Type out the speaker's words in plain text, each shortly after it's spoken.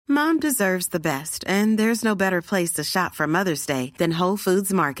Mom deserves the best, and there's no better place to shop for Mother's Day than Whole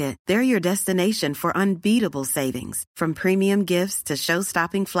Foods Market. They're your destination for unbeatable savings, from premium gifts to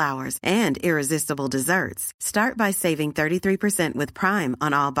show-stopping flowers and irresistible desserts. Start by saving 33% with Prime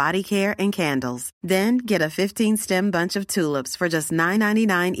on all body care and candles. Then get a 15-stem bunch of tulips for just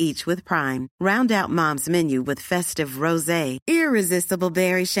 $9.99 each with Prime. Round out Mom's menu with festive rosé, irresistible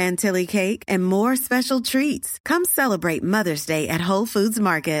berry chantilly cake, and more special treats. Come celebrate Mother's Day at Whole Foods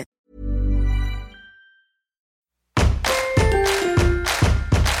Market.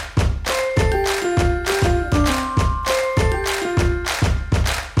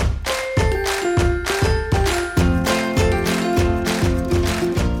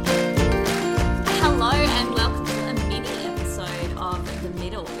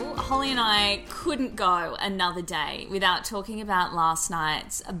 Couldn't go another day without talking about last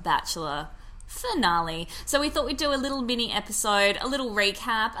night's Bachelor finale. So we thought we'd do a little mini episode, a little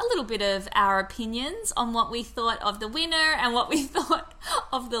recap, a little bit of our opinions on what we thought of the winner and what we thought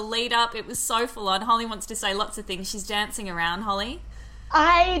of the lead up. It was so full on. Holly wants to say lots of things. She's dancing around. Holly?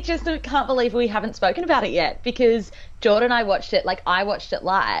 I just can't believe we haven't spoken about it yet, because Jord and I watched it, I watched it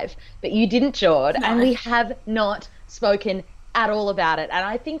live, but you didn't, Jord, no. And we have not spoken at all about it, and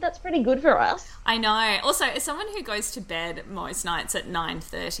I think that's pretty good for us. I know. Also, as someone who goes to bed most nights at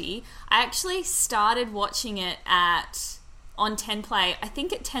 9:30, I actually started watching it on 10 Play, I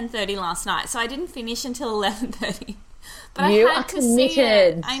think at 10:30 last night, so I didn't finish until 11:30. But you I had to committed. See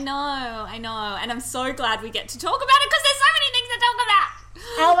it. I know, and I'm so glad we get to talk about it because there's so many things to talk about.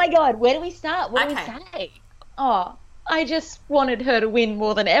 Oh my God, where do we start? What do we say? Oh, I just wanted her to win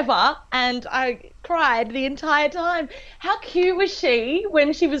more than ever, and I cried the entire time. How cute was she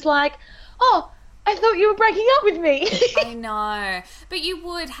when she was like, oh, I thought you were breaking up with me. I know. But you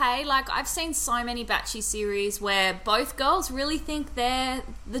would, hey? I've seen so many Bachie series where both girls really think they're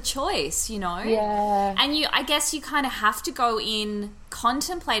the choice, you know? Yeah. And I guess you kind of have to go in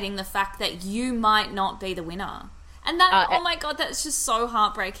contemplating the fact that you might not be the winner. And that, oh my God, that's just so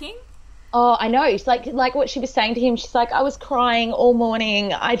heartbreaking. Oh, I know. It's like what she was saying to him. She's like, I was crying all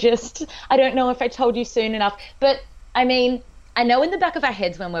morning. I don't know if I told you soon enough. But, I mean, I know in the back of our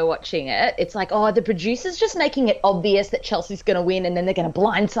heads when we're watching it, it's like, oh, the producer's just making it obvious that Chelsea's going to win and then they're going to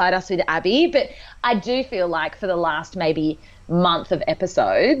blindside us with Abby. But I do feel like for the last maybe month of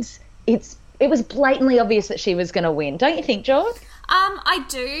episodes, it was blatantly obvious that she was going to win. Don't you think, George? I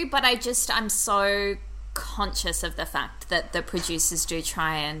do, but I'm so conscious of the fact that the producers do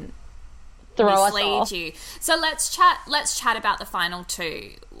try and mislead you. So let's chat about the final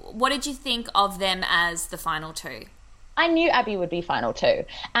two. What did you think of them as the final two? I knew Abby would be final two,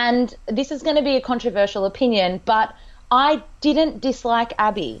 and this is going to be a controversial opinion, but I didn't dislike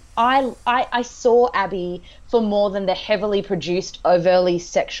Abby. I saw Abby for more than the heavily produced, overtly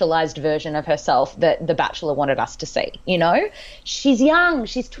sexualized version of herself that The Bachelor wanted us to see. You know, she's young.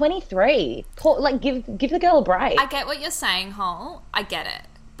 She's 23. Give the girl a break. I get what you're saying, Hol. I get it,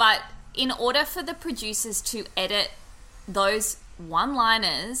 but in order for the producers to edit those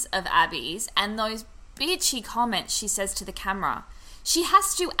one-liners of Abby's and those bitchy comments she says to the camera, she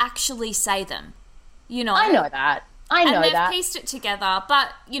has to actually say them, you know? I know that. And they've pieced it together,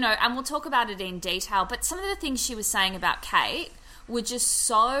 but, you know, and we'll talk about it in detail, but some of the things she was saying about Kate were just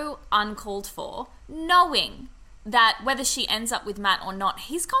so uncalled for, knowing that whether she ends up with Matt or not,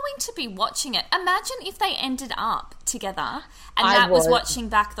 he's going to be watching it. Imagine if they ended up together and Matt was watching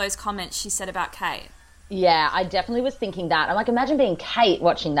back those comments she said about Kate. Yeah, I definitely was thinking that. I'm like, imagine being Kate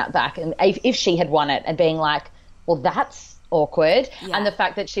watching that back, and if she had won it and being like, well, that's awkward. Yeah. And the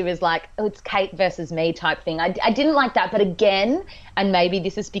fact that she was like, oh, it's Kate versus me type thing. I didn't like that. But again, and maybe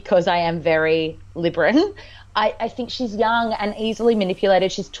this is because I am very Libran, I think she's young and easily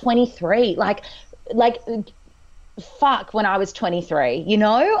manipulated. She's 23. Like fuck, when I was 23, you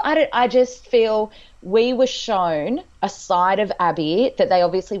know? I just feel we were shown a side of Abby that they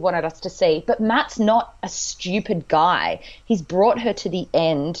obviously wanted us to see, but Matt's not a stupid guy. He's brought her to the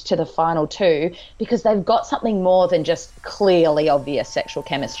end, to the final two, because they've got something more than just clearly obvious sexual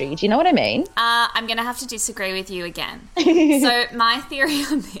chemistry. Do you know what I mean? I'm going to have to disagree with you again. So my theory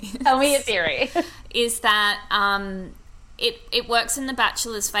on this... Tell me your theory. ...is that it works in The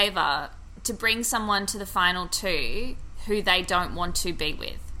Bachelor's favour to bring someone to the final two who they don't want to be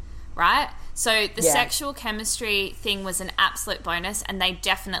with, right? So the sexual chemistry thing was an absolute bonus, and they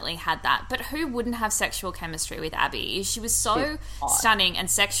definitely had that. But who wouldn't have sexual chemistry with Abby? She was so stunning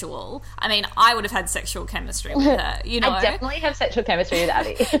and sexual. I mean, I would have had sexual chemistry with her, you know? I definitely have sexual chemistry with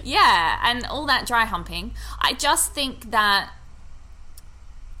Abby. Yeah, and all that dry humping. I just think that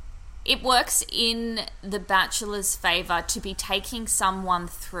it works in the Bachelor's favour to be taking someone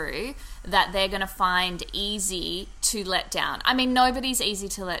through that they're going to find easy to let down. I mean, nobody's easy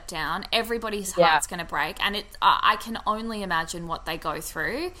to let down. Everybody's heart's going to break. And I can only imagine what they go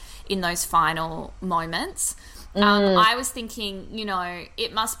through in those final moments. I was thinking, you know,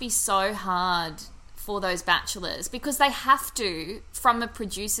 it must be so hard for those bachelors because they have to, from a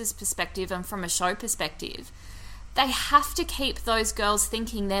producer's perspective and from a show perspective, they have to keep those girls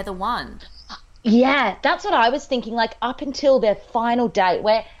thinking they're the one. Yeah, that's what I was thinking, like up until their final date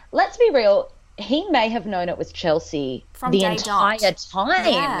where, let's be real, he may have known it was Chelsea from the entire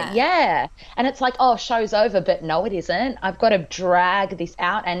time. Yeah. And it's like, oh, show's over, but no, it isn't. I've got to drag this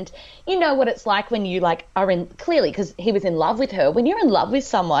out. And you know what it's like when you like are in, clearly, because he was in love with her, when you're in love with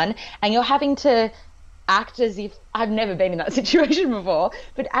someone and you're having to act as if, I've never been in that situation before,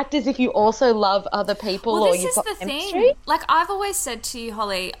 but act as if you also love other people. Well, or this you've is got the chemistry. thing. Like I've always said to you,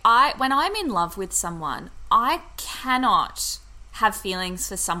 Holly, when I'm in love with someone, I cannot have feelings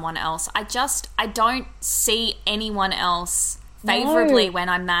for someone else. I don't see anyone else favourably when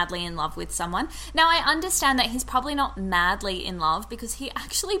I'm madly in love with someone. Now, I understand that he's probably not madly in love because he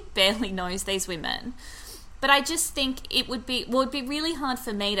actually barely knows these women. But I just think it would be really hard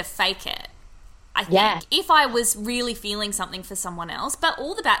for me to fake it. I think if I was really feeling something for someone else, but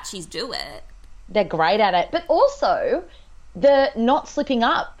all the Bachies do it. They're great at it. But also the not slipping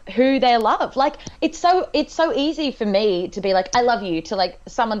up who they love. Like it's so easy for me to be like, I love you, to like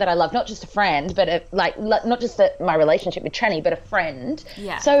someone that I love, not just a friend, but not just my relationship with Trenny, but a friend.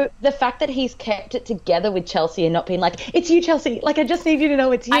 Yeah. So the fact that he's kept it together with Chelsea and not being like, it's you, Chelsea, like I just need you to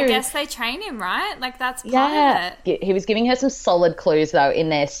know it's you. I guess they train him, right? Like that's part of it. He was giving her some solid clues though in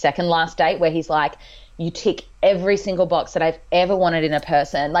their second last date where he's like, you tick every single box that I've ever wanted in a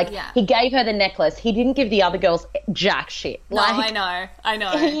person. Like he gave her the necklace. He didn't give the other girls jack shit. No, like, I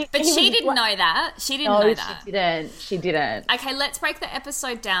know. But she didn't know that. She didn't know that. She didn't. Okay, let's break the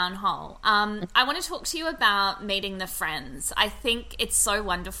episode down whole. I want to talk to you about meeting the friends. I think it's so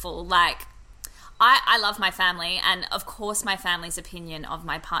wonderful. Like, I love my family, and of course my family's opinion of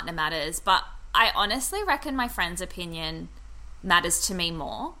my partner matters, but I honestly reckon my friend's opinion matters to me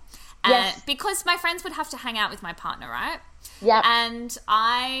more. Yes. Because my friends would have to hang out with my partner, right? Yeah. And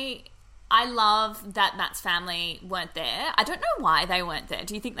I love that Matt's family weren't there. I don't know why they weren't there.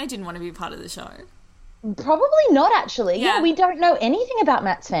 Do you think they didn't want to be part of the show? Probably not, actually. Yeah, we don't know anything about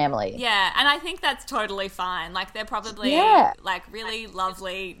Matt's family. Yeah, and I think that's totally fine. Like, they're probably, like, really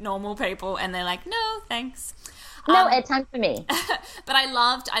lovely, normal people, and they're like, no, thanks. No airtime for me. But I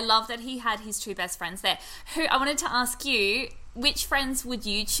love that he had his two best friends there. Who I wanted to ask you, which friends would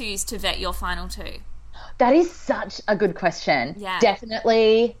you choose to vet your final two? That is such a good question. Yeah.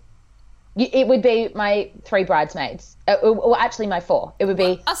 Definitely. It would be my 3 bridesmaids. Or actually my 4. It would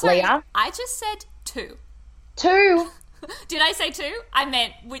be Leah. I just said 2. 2? Did I say 2? I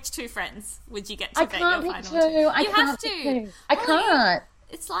meant which 2 friends would you get to vet your final 2? You have to. I can't.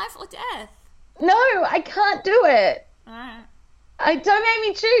 It's life or death. No, I can't do it. All right. Don't make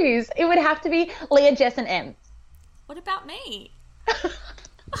me choose. It would have to be Leah, Jess, and Em. What about me?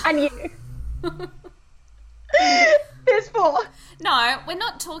 And you. There's 4. No, we're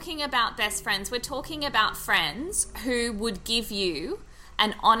not talking about best friends. We're talking about friends who would give you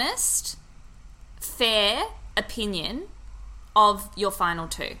an honest, fair opinion of your final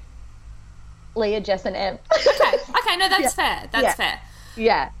 2. Leah, Jess, and Em. Okay, no, that's fair. That's fair.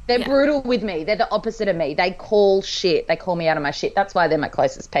 Yeah, they're brutal with me. They're the opposite of me. They call shit. They call me out of my shit. That's why they're my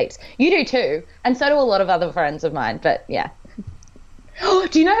closest peeps. You do too, and so do a lot of other friends of mine, but yeah. Oh,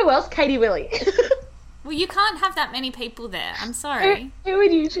 do you know who else? Katie Willie. Well, you can't have that many people there. I'm sorry. Who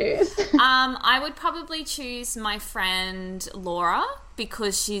would you choose? I would probably choose my friend Laura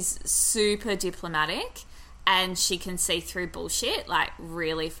because she's super diplomatic and she can see through bullshit, like,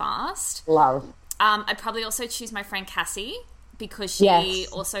 really fast. Love. I'd probably also choose my friend Cassie because she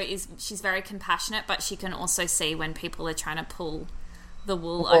also she's very compassionate, but she can also see when people are trying to pull the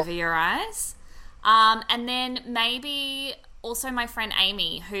wool over your eyes. And then maybe also my friend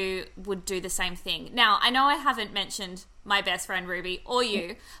Amy, who would do the same thing. Now, I know I haven't mentioned my best friend Ruby or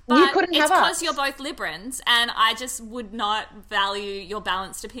you, but it's because you're both Librans and I just would not value your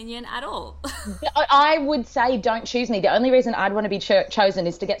balanced opinion at all. I would say don't choose me. The only reason I'd want to be chosen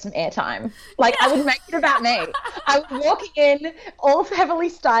is to get some airtime. Like, I would make it about me. I would walk in all heavily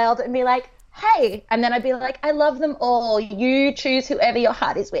styled and be like, hey, and then I'd be like, I love them all. You choose whoever your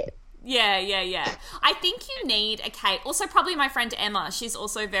heart is with. Yeah. I think you need a Kate. Also, probably my friend Emma. She's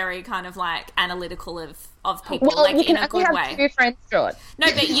also very kind of like analytical of people, well, like you can in a good only way. have 2 friends, George. No,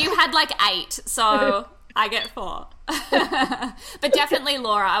 but you had like 8, so I get 4. But definitely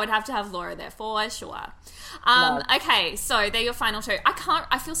Laura. I would have to have Laura there for sure. Okay, so they're your final 2.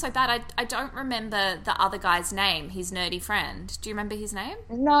 I feel so bad. I don't remember the other guy's name, his nerdy friend. Do you remember his name?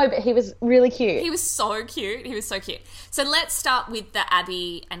 No, but he was really cute. He was so cute. So let's start with the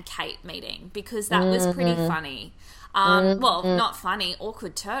Abby and Kate meeting, because that was pretty funny. Well, not funny,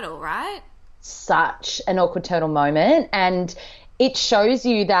 awkward turtle, right? Such an awkward turtle moment. And it shows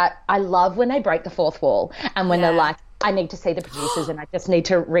you that I love when they break the fourth wall and when they're like, I need to see the producers and I just need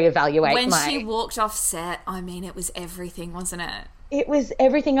to reevaluate when she walked off set, I mean, it was everything, wasn't it? It was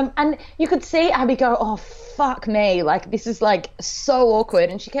everything. And you could see Abby go, oh, fuck me. Like, this is, like, so awkward.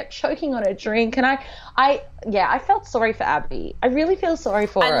 And she kept choking on her drink. And I felt sorry for Abby. I really feel sorry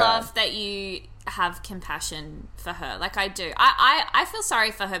for her. I love that you have compassion for her. Like, I do. I feel sorry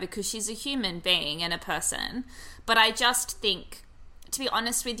for her because she's a human being and a person. But I just think, to be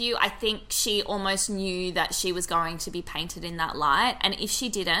honest with you, I think she almost knew that she was going to be painted in that light. And if she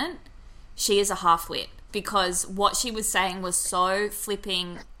didn't, she is a half-wit, because what she was saying was so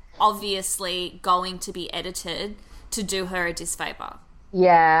flipping obviously going to be edited to do her a disfavour.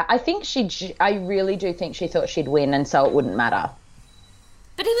 Yeah, I really do think she thought she'd win and so it wouldn't matter.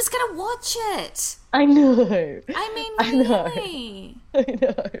 But he was going to watch it. I know. I mean, really. I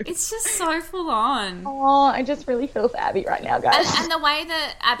know. It's just so full on. Oh, I just really feel for Abby right now, guys. And the way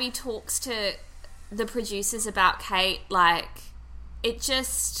that Abby talks to the producers about Kate, like, I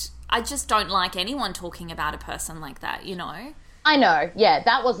just don't like anyone talking about a person like that, you know? I know. Yeah,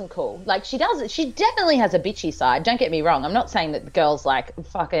 that wasn't cool. Like, she definitely has a bitchy side. Don't get me wrong. I'm not saying that the girl's like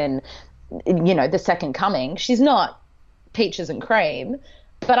fucking, you know, the second coming. She's not peaches and cream.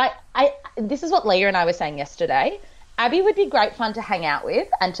 But this is what Leah and I were saying yesterday. Abby would be great fun to hang out with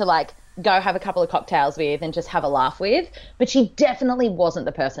and to, like, go have a couple of cocktails with and just have a laugh with. But she definitely wasn't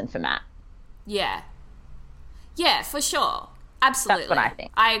the person for Matt. Yeah. Yeah, for sure. Absolutely. That's what I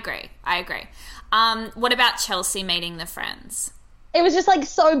think. I agree. What about Chelsea meeting the friends? It was just, like,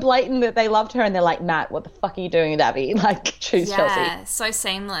 so blatant that they loved her and they're like, Matt, what the fuck are you doing with Abby? Like, choose Chelsea. Yeah, so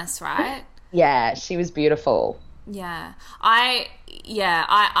seamless, right? Yeah, she was beautiful. Yeah. I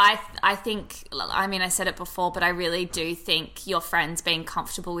think, I mean, I said it before, but I really do think your friends being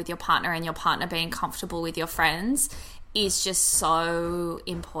comfortable with your partner and your partner being comfortable with your friends is just so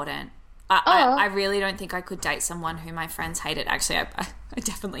important. I really don't think I could date someone who my friends hated. Actually, I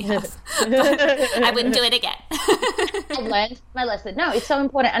definitely have. But I wouldn't do it again. I learned my lesson. No, it's so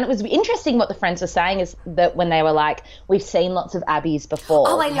important. And it was interesting what the friends were saying is that when they were like, we've seen lots of Abby's before.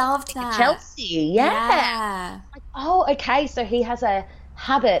 Oh, I loved that. Chelsea, yeah. Like, oh, okay, so he has a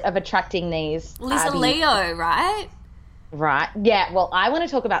habit of attracting these Liz Abby. Leo, right? Right. Yeah, well, I want to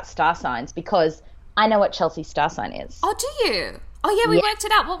talk about star signs because I know what Chelsea's star sign is. Oh, do you? Oh, yeah, we worked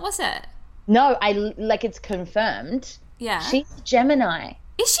it out. What was it? No, it's confirmed. Yeah. She's a Gemini.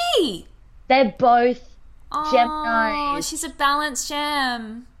 Is she? They're both Geminis. Geminis. She's a balanced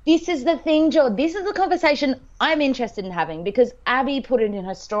gem. This is the thing, Joe. This is the conversation I'm interested in having because Abby put it in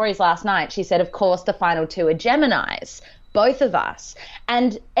her stories last night. She said, of course, the final 2 are Geminis, both of us.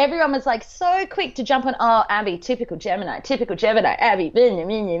 And everyone was like so quick to jump on, oh, Abby, typical Gemini, Abby.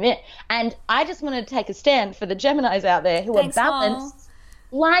 And I just wanted to take a stand for the Geminis out there who are balanced.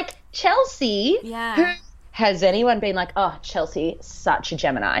 Like Chelsea, who has anyone been like, oh, Chelsea, such a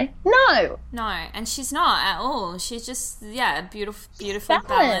Gemini? No, and she's not at all. She's just a beautiful,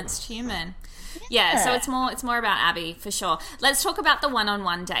 balanced human. Yeah, so it's more about Abby for sure. Let's talk about the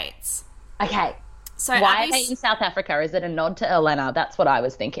one-on-one dates. Okay. So why are they in South Africa? Is it a nod to Elena? That's what I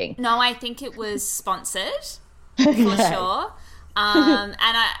was thinking. No, I think it was sponsored for sure.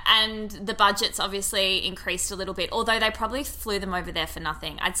 And the budget's obviously increased a little bit, although they probably flew them over there for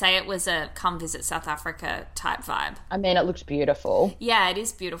nothing. I'd say it was a come visit South Africa type vibe. I mean, it looks beautiful. Yeah, it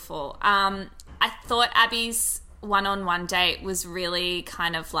is beautiful. I thought Abby's one-on-one date was really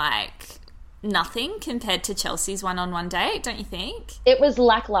kind of like nothing compared to Chelsea's one-on-one date, don't you think? It was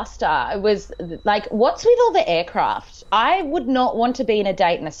lackluster. It was like, what's with all the aircraft? I would not want to be in a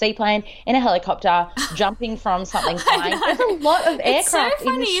date in a seaplane, in a helicopter, jumping from something flying. There's a lot of aircraft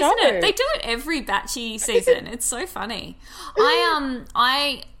in the show. Isn't it? They do it every Bachie season. It's so funny.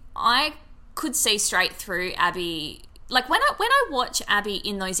 I could see straight through Abby. Like when I watch Abby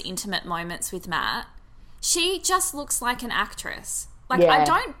in those intimate moments with Matt, she just looks like an actress. Like, I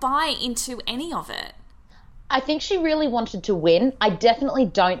don't buy into any of it. I think she really wanted to win. I definitely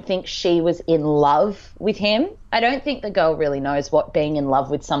don't think she was in love with him. I don't think the girl really knows what being in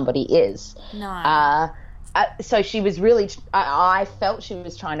love with somebody is. No. So she was really, I felt she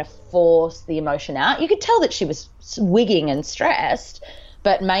was trying to force the emotion out. You could tell that she was wigging and stressed,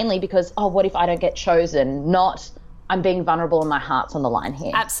 but mainly because, oh, what if I don't get chosen? Not I'm being vulnerable and my heart's on the line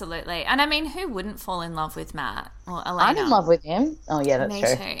here. Absolutely. And I mean, who wouldn't fall in love with Matt or Elena? I'm in love with him. Oh yeah, that's Me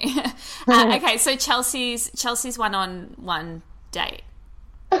true. too. Okay, so Chelsea's one-on-one date.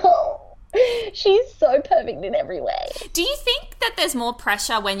 She's so perfect in every way. Do you think that there's more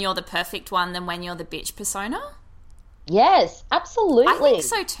pressure when you're the perfect one than when you're the bitch persona? Yes, absolutely. I think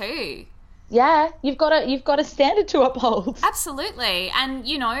so too. Yeah, you've got a standard to uphold. Absolutely. And,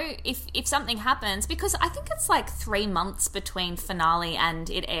 you know, if something happens, because I think it's like 3 months between finale and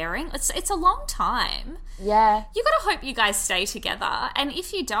it airing. It's a long time. Yeah. You got to hope you guys stay together. And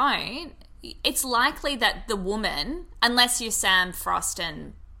if you don't, it's likely that the woman, unless you're Sam Frost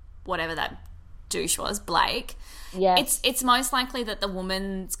and whatever that douche was, Blake, it's most likely that the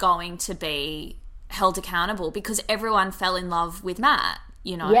woman's going to be held accountable because everyone fell in love with Matt,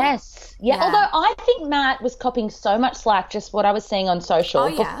 you know? Yes. Yeah. Although I think Matt was copping so much slack, just what I was seeing on social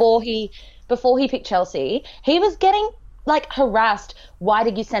before he picked Chelsea. He was getting like harassed. Why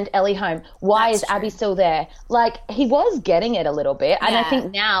did you send Ellie home? Why is Abby still there? Like, he was getting it a little bit. And I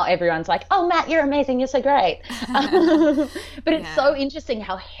think now everyone's like, oh, Matt, you're amazing. You're so great. But it's so interesting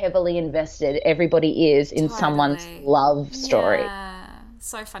how heavily invested everybody is in someone's love story. Yeah.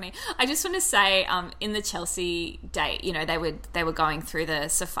 So funny. I just want to say, in the Chelsea date, you know, they were going through the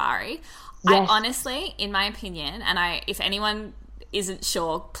safari. Yes. I honestly, in my opinion, and if anyone isn't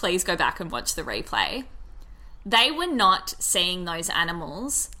sure, please go back and watch the replay. They were not seeing those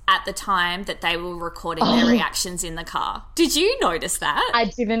animals at the time that they were recording their reactions in the car. Did you notice that? I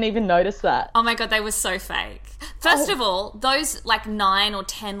didn't even notice that. Oh my God, they were so fake. First of all, those like 9 or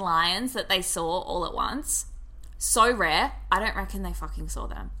 10 lions that they saw all at once, so rare. I don't reckon they fucking saw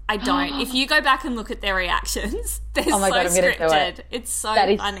them. I don't. If you go back and look at their reactions, they're so God, scripted. It's so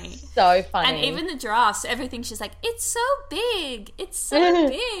funny. So funny. And even the giraffes, everything, she's like, it's so big. It's so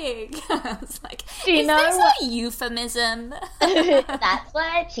big. I was like, is this a euphemism? That's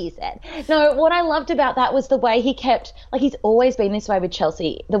what she said. No, what I loved about that was the way he kept, like, he's always been this way with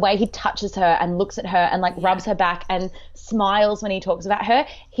Chelsea, the way he touches her and looks at her and like rubs her back and smiles when he talks about her.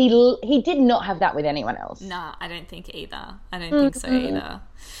 He did not have that with anyone else. Nah, I don't think either. I don't think so either.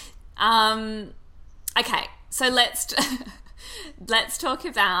 Okay, so let's talk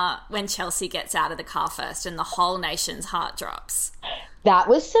about when Chelsea gets out of the car first and the whole nation's heart drops. That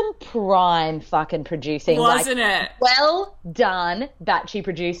was some prime fucking producing. Wasn't it? Well done, Bachie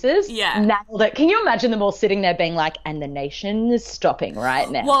producers. Yeah. Nailed it. Can you imagine them all sitting there being like, and the nation is stopping right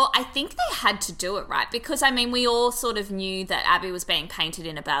now? Well, I think they had to do it, right? Because, I mean, we all sort of knew that Abby was being painted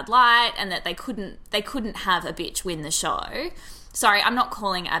in a bad light and that they couldn't have a bitch win the show. Sorry, I'm not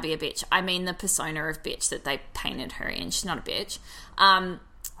calling Abby a bitch. I mean the persona of bitch that they painted her in. She's not a bitch.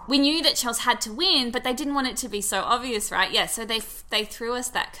 We knew that Chelsea had to win, but they didn't want it to be so obvious, right? Yeah, so they threw us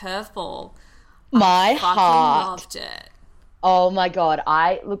that curveball. My heart loved it. Oh, my God.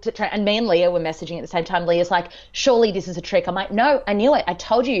 I looked at Trent, and me and Leah were messaging at the same time. Leah's like, surely this is a trick. I'm like, no, I knew it. I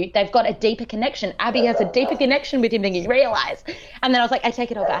told you they've got a deeper connection. Abby has a deeper connection with him than you realise. And then I was like, I take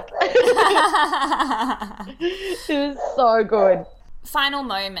it all back. It was so good. Final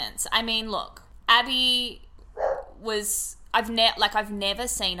moments. I mean, look, Abby was... I've never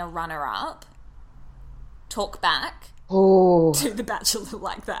seen a runner-up talk back to The Bachelor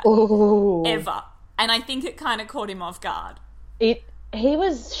like that. Ever. And I think it kind of caught him off guard. He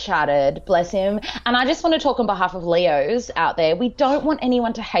was shattered, bless him. And I just want to talk on behalf of Leos out there. We don't want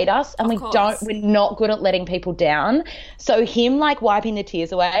anyone to hate us, and we're not good at letting people down. So him like wiping the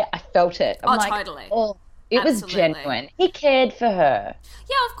tears away, I felt it. I'm like, totally. It was genuine. He cared for her.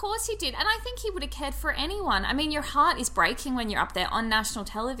 Yeah, of course he did. And I think he would have cared for anyone. I mean, your heart is breaking when you're up there on national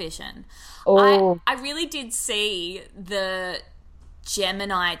television. I really did see the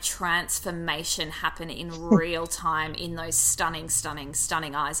Gemini transformation happen in real time in those stunning, stunning,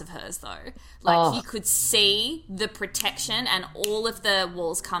 stunning eyes of hers, though. Like, you could see the protection and all of the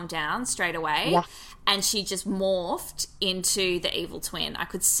walls come down straight away. Yeah. And she just morphed into the evil twin. I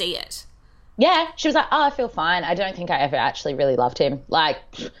could see it. Yeah, she was like, I feel fine. I don't think I ever actually really loved him. Like,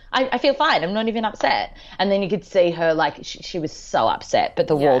 I feel fine. I'm not even upset. And then you could see her, like, she was so upset, but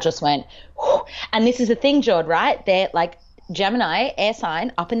the wall just went, whew. And this is the thing, Jord, right? They're like Gemini, air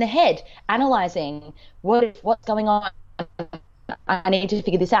sign, up in the head, analysing what's going on. I need to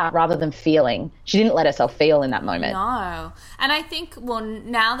figure this out rather than feeling. She didn't let herself feel in that moment. No. And I think, well,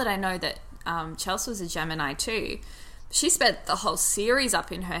 now that I know that Chelsea was a Gemini too, she spent the whole series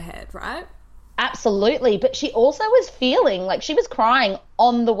up in her head, right? Absolutely. But she also was feeling like she was crying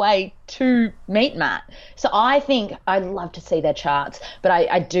on the way to meet Matt. So I think I'd love to see their charts, but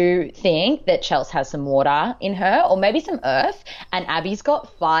I do think that Chelsea has some water in her, or maybe some earth, and Abby's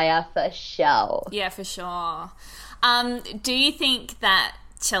got fire for sure. Yeah, for sure. Do you think that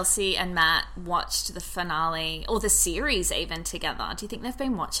Chelsea and Matt watched the finale or the series even together? Do you think they've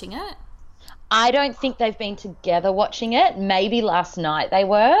been watching it? I don't think they've been together watching it. Maybe last night they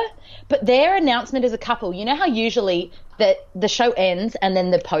were. But their announcement as a couple, you know how usually the show ends and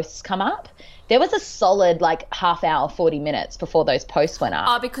then the posts come up? There was a solid half hour, 40 minutes before those posts went up.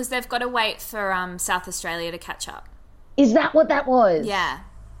 Oh, because they've got to wait for South Australia to catch up. Is that what that was? Yeah.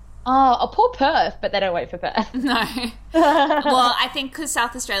 Oh, poor Perth, but they don't wait for Perth. No. Well, I think because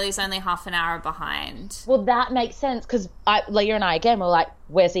South Australia is only half an hour behind. Well, that makes sense because Leah and I, again, were like,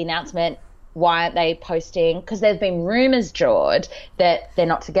 where's the announcement? Why aren't they posting? Because there's been rumours, George, that they're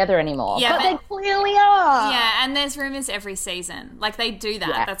not together anymore. Yeah, but they clearly are. Yeah, and there's rumours every season. They do that.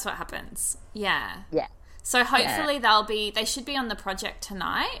 Yeah. That's what happens. Yeah. Yeah. So hopefully they should be on the project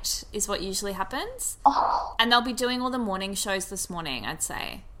tonight is what usually happens. Oh. And they'll be doing all the morning shows this morning, I'd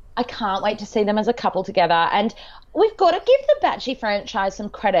say. I can't wait to see them as a couple together. And we've got to give the Bachie franchise some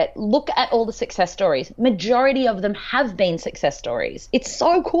credit. Look at all the success stories. Majority of them have been success stories. It's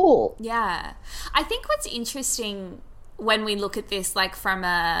so cool. Yeah. I think what's interesting when we look at this from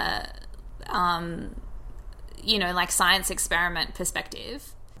a, science experiment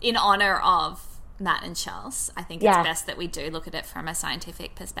perspective, in honour of Matt and Chelsea, I think it's best that we do look at it from a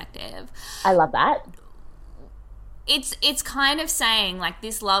scientific perspective. I love that. It's kind of saying,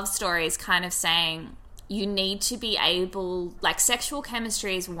 this love story is kind of saying you need to be able, sexual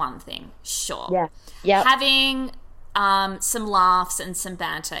chemistry is one thing, sure. Yeah. Yeah. Having some laughs and some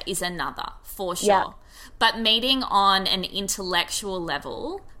banter is another, for sure. Yeah. But meeting on an intellectual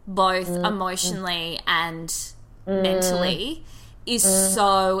level, both emotionally and mentally, is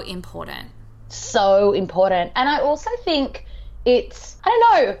so important. So important. And I also think it's, I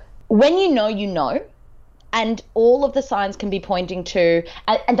don't know, when you know, and all of the signs can be pointing to,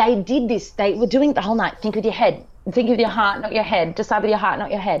 and they did this, they were doing it the whole night. Think with your head. Think with your heart, not your head. Decide with your heart,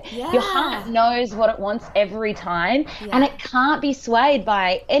 not your head. Yeah. Your heart knows what it wants every time, and it can't be swayed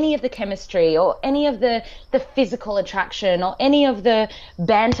by any of the chemistry or any of the physical attraction or any of the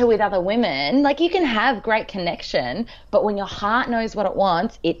banter with other women. You can have great connection, but when your heart knows what it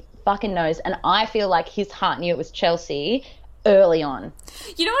wants, it fucking knows. And I feel like his heart knew it was Chelsea early on.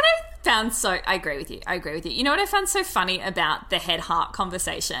 You know what I agree with you. You know what I found so funny about the head-heart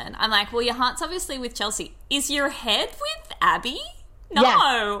conversation? I'm like, well, your heart's obviously with Chelsea. Is your head with Abby?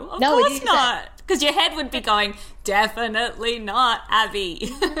 No, of course not. Because your head would be going, definitely not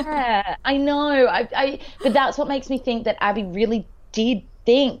Abby. Yeah, I know. But that's what makes me think that Abby really did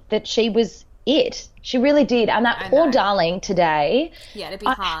think that she was it. She really did. And that poor darling today. Yeah, it'd be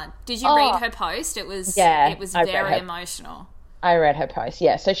hard. Did you read her post? It was very emotional. I read her post,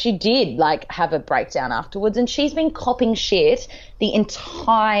 yeah. So she did, have a breakdown afterwards, and she's been copping shit the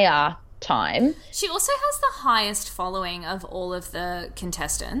entire time. She also has the highest following of all of the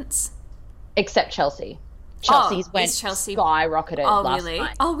contestants. Except Chelsea. Chelsea's skyrocketed last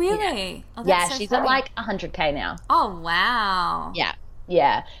night. Oh, really? Yeah, Oh, that's so she's funny. at 100K now. Oh, wow.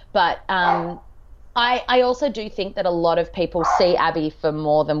 Yeah. But I also do think that a lot of people see Abby for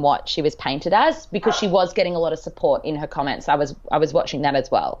more than what she was painted as, because she was getting a lot of support in her comments. I was watching that as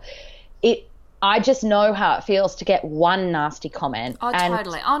well. I just know how it feels to get one nasty comment. Oh,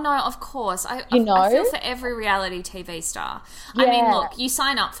 totally. Oh, no, of course. I feel for every reality TV star. Yeah. I mean, look, you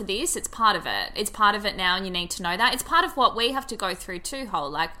sign up for this. It's part of it. It's part of it now, and you need to know that. It's part of what we have to go through too,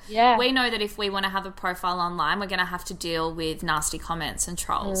 we know that if we want to have a profile online, we're going to have to deal with nasty comments and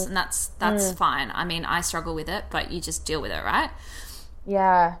trolls, and that's fine. I mean, I struggle with it, but you just deal with it, right?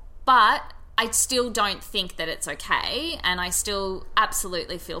 Yeah. But I still don't think that it's okay, and I still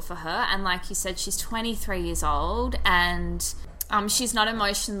absolutely feel for her. And like you said, she's 23 years old, and she's not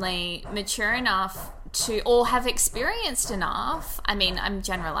emotionally mature enough to, or have experienced enough, I mean, I'm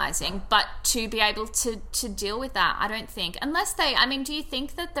generalising, but to be able to deal with that, I don't think. Unless do you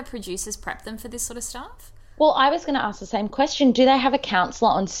think that the producers prep them for this sort of stuff? Well, I was going to ask the same question. Do they have a counsellor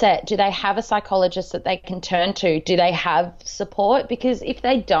on set? Do they have a psychologist that they can turn to? Do they have support? Because if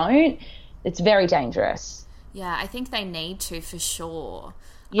they don't, it's very dangerous. Yeah, I think they need to, for sure.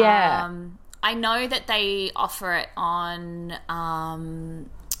 Yeah. I know that they offer it on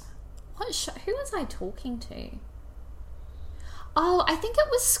what show? Who was I talking to? Oh, I think it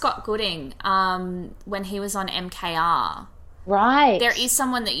was Scott Gooding when he was on MKR. Right. There is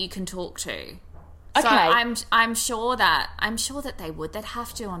someone that you can talk to. Okay. So I'm sure that they would. They'd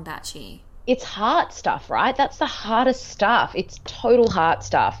have to on Bachie. it's heart stuff, right? That's the hardest stuff. It's total heart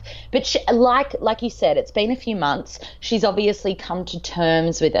stuff. But like you said, it's been a few months. She's obviously come to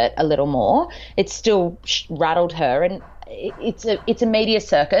terms with it a little more. It's still rattled her, and it's a media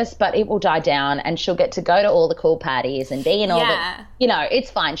circus, but it will die down, and she'll get to go to all the cool parties and be in all the, it's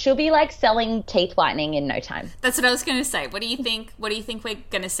fine. She'll be like selling teeth whitening in no time. That's what I was going to say. What do you think we're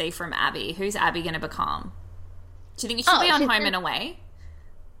going to see from Abby? Who's Abby going to become? Do you think she'll be on Home and Away?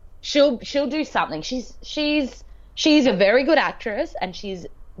 She'll do something. She's a very good actress, and she's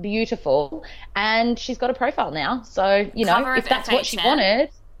beautiful, and she's got a profile now. So, if that's what she wanted,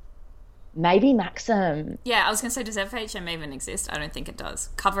 maybe Maxim. Yeah, I was going to say, does FHM even exist? I don't think it does.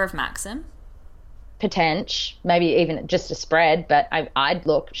 Cover of Maxim? Potential. Maybe even just a spread, but I'd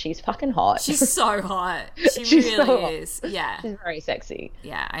look. She's fucking hot. She's so hot. She really is. Yeah. She's very sexy.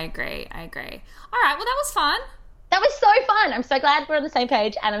 Yeah, I agree. All right, well, that was fun. That was so fun. I'm so glad we're on the same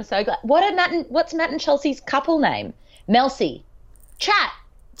page, and I'm so glad. What's Matt and Chelsea's couple name? Melcy. Chat.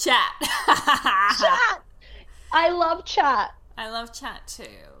 Chat. I love Chat. I love Chat too.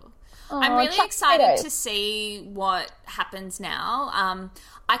 Oh, I'm really excited to see what happens now.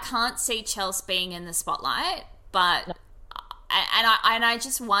 I can't see Chelsea being in the spotlight, but I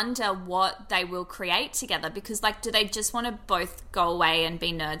just wonder what they will create together, because do they just want to both go away and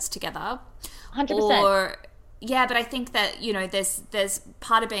be nerds together? 100%. Yeah, but I think that, there's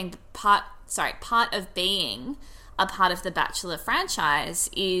part of being a part of the Bachelor franchise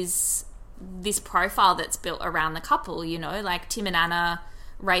is this profile that's built around the couple, like Tim and Anna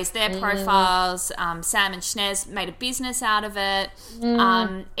raised their profiles, Sam and Schnez made a business out of it,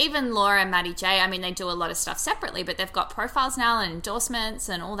 even Laura and Maddie J, they do a lot of stuff separately, but they've got profiles now and endorsements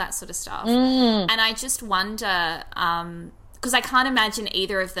and all that sort of stuff. And I just wonder, because I can't imagine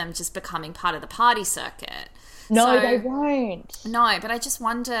either of them just becoming part of the party circuit. No, they won't. No, but I just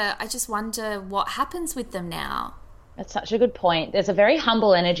wonder what happens with them now. That's such a good point. There's a very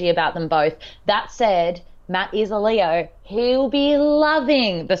humble energy about them both. That said, Matt is a Leo. He'll be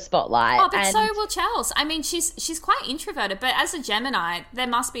loving the spotlight. Oh, but so will Chels. She's quite introverted, but as a Gemini, there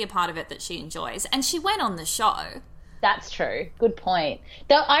must be a part of it that she enjoys. And she went on the show. That's true. Good point.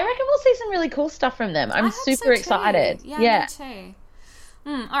 I reckon we'll see some really cool stuff from them. I'm super excited. Yeah, me too.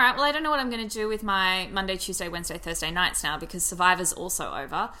 All right, well, I don't know what I'm going to do with my Monday, Tuesday, Wednesday, Thursday nights now, because Survivor's also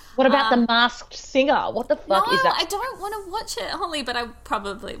over. What about The Masked Singer? What the fuck is that? I don't want to watch it, Holly, but I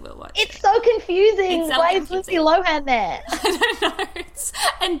probably will watch it. It's so confusing. Why is Lindsay Lohan there? I don't know.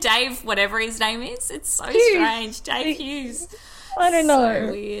 And Dave, whatever his name is, it's so strange. Dave Hughes. I don't know.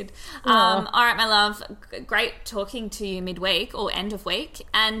 So weird. All right, my love. Great talking to you midweek or end of week.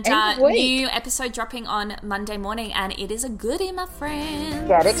 And new episode dropping on Monday morning, and it is a goodie, my friend.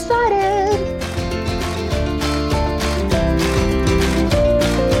 Get excited.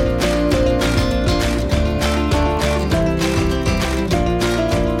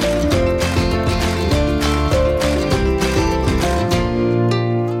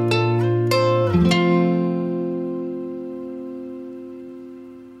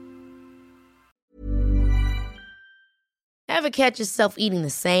 Ever catch yourself eating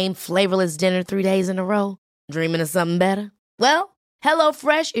the same flavorless dinner 3 days in a row? Dreaming of something better? Well,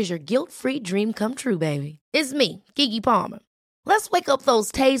 HelloFresh is your guilt-free dream come true, baby. It's me, Keke Palmer. Let's wake up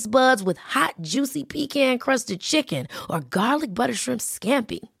those taste buds with hot, juicy pecan-crusted chicken or garlic butter shrimp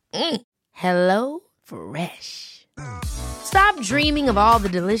scampi. Hello Fresh. Stop dreaming of all the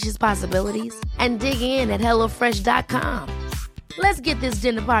delicious possibilities and dig in at HelloFresh.com. Let's get this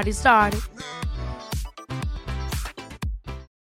dinner party started.